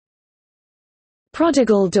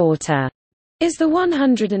Prodigal Daughter is the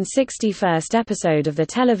 161st episode of the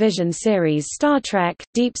television series Star Trek: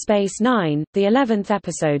 Deep Space Nine, the 11th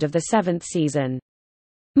episode of the 7th season.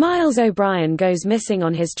 Miles O'Brien goes missing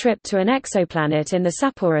on his trip to an exoplanet in the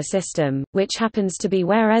Sapora system, which happens to be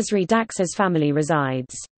where Ezri Dax's family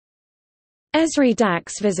resides. Ezri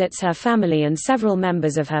Dax visits her family and several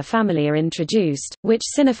members of her family are introduced, which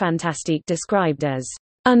Cinefantastique described as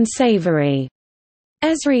unsavory.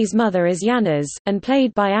 Ezri's mother is Yanas, and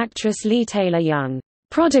played by actress Lee Taylor-Young.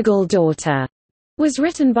 Prodigal Daughter was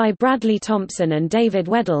written by Bradley Thompson and David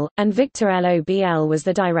Weddle, and Victor Lobl was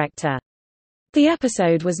the director. The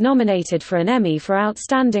episode was nominated for an Emmy for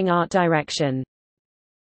Outstanding Art Direction.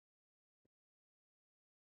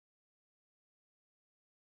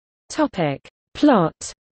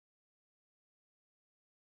 Plot.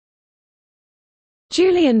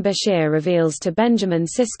 Julian Bashir reveals to Benjamin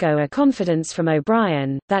Sisko a confidence from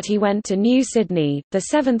O'Brien, that he went to New Sydney, the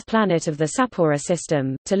seventh planet of the Sapora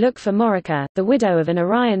system, to look for Morica, the widow of an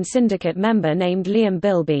Orion Syndicate member named Liam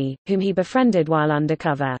Bilby, whom he befriended while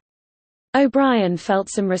undercover. O'Brien felt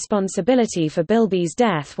some responsibility for Bilby's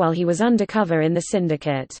death while he was undercover in the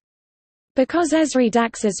Syndicate. Because Ezri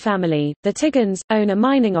Dax's family, the Tigans, own a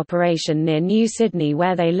mining operation near New Sydney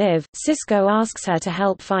where they live, Sisko asks her to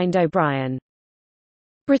help find O'Brien.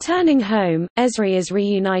 Returning home, Ezri is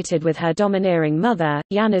reunited with her domineering mother,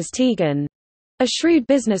 Yanas Tegan, a shrewd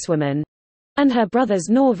businesswoman, and her brothers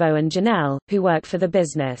Norvo and Janelle, who work for the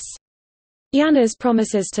business. Yanas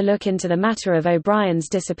promises to look into the matter of O'Brien's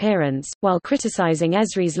disappearance, while criticizing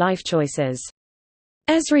Ezri's life choices.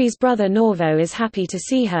 Ezri's brother Norvo is happy to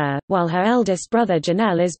see her, while her eldest brother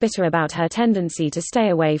Janelle is bitter about her tendency to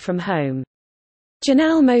stay away from home.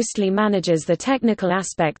 Janelle mostly manages the technical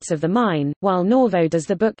aspects of the mine, while Norvo does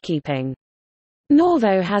the bookkeeping.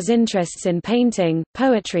 Norvo has interests in painting,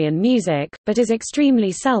 poetry and music, but is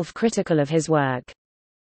extremely self-critical of his work.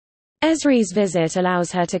 Ezri's visit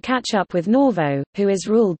allows her to catch up with Norvo, who is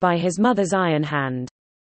ruled by his mother's iron hand.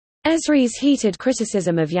 Ezri's heated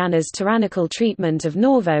criticism of Yanas' tyrannical treatment of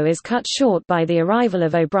Norvo is cut short by the arrival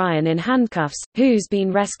of O'Brien in handcuffs, who's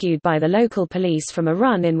been rescued by the local police from a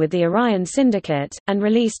run-in with the Orion Syndicate, and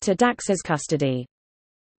released to Dax's custody.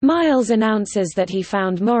 Miles announces that he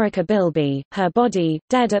found Morica Bilby, her body,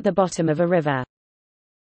 dead at the bottom of a river.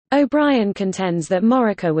 O'Brien contends that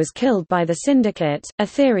Morica was killed by the Syndicate, a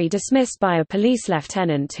theory dismissed by a police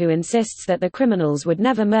lieutenant who insists that the criminals would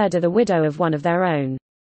never murder the widow of one of their own.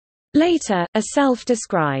 Later, a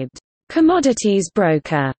self-described commodities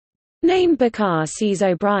broker named Bakar sees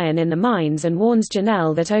O'Brien in the mines and warns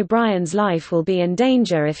Janelle that O'Brien's life will be in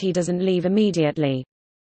danger if he doesn't leave immediately.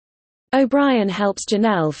 O'Brien helps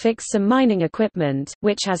Janelle fix some mining equipment,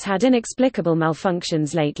 which has had inexplicable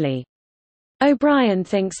malfunctions lately. O'Brien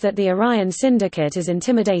thinks that the Orion Syndicate is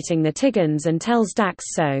intimidating the Tigans and tells Dax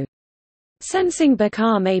so. Sensing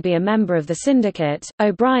Bakar may be a member of the Syndicate,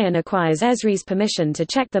 O'Brien acquires Ezri's permission to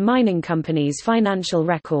check the mining company's financial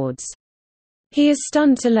records. He is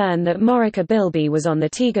stunned to learn that Morica Bilby was on the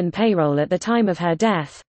Tegan payroll at the time of her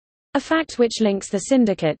death, a fact which links the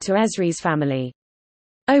Syndicate to Ezri's family.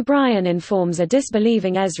 O'Brien informs a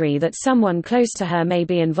disbelieving Ezri that someone close to her may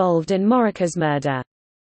be involved in Morica's murder.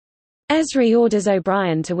 Ezri orders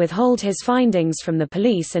O'Brien to withhold his findings from the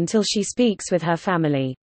police until she speaks with her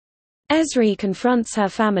family. Ezri confronts her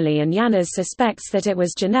family and Yanas suspects that it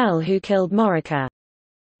was Janelle who killed Morica.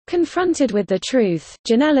 Confronted with the truth,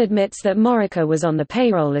 Janelle admits that Morica was on the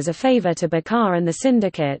payroll as a favor to Bakar and the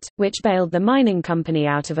Syndicate, which bailed the mining company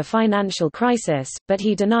out of a financial crisis, but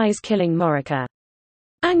he denies killing Morica.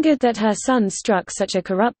 Angered that her son struck such a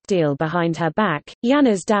corrupt deal behind her back,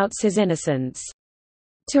 Yanas doubts his innocence.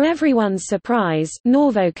 To everyone's surprise,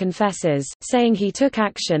 Norvo confesses, saying he took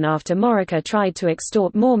action after Morica tried to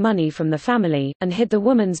extort more money from the family, and hid the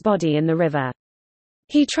woman's body in the river.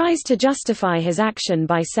 He tries to justify his action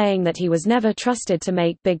by saying that he was never trusted to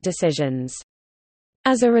make big decisions.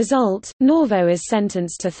 As a result, Norvo is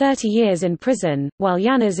sentenced to 30 years in prison, while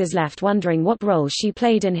Yanas is left wondering what role she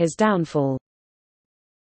played in his downfall.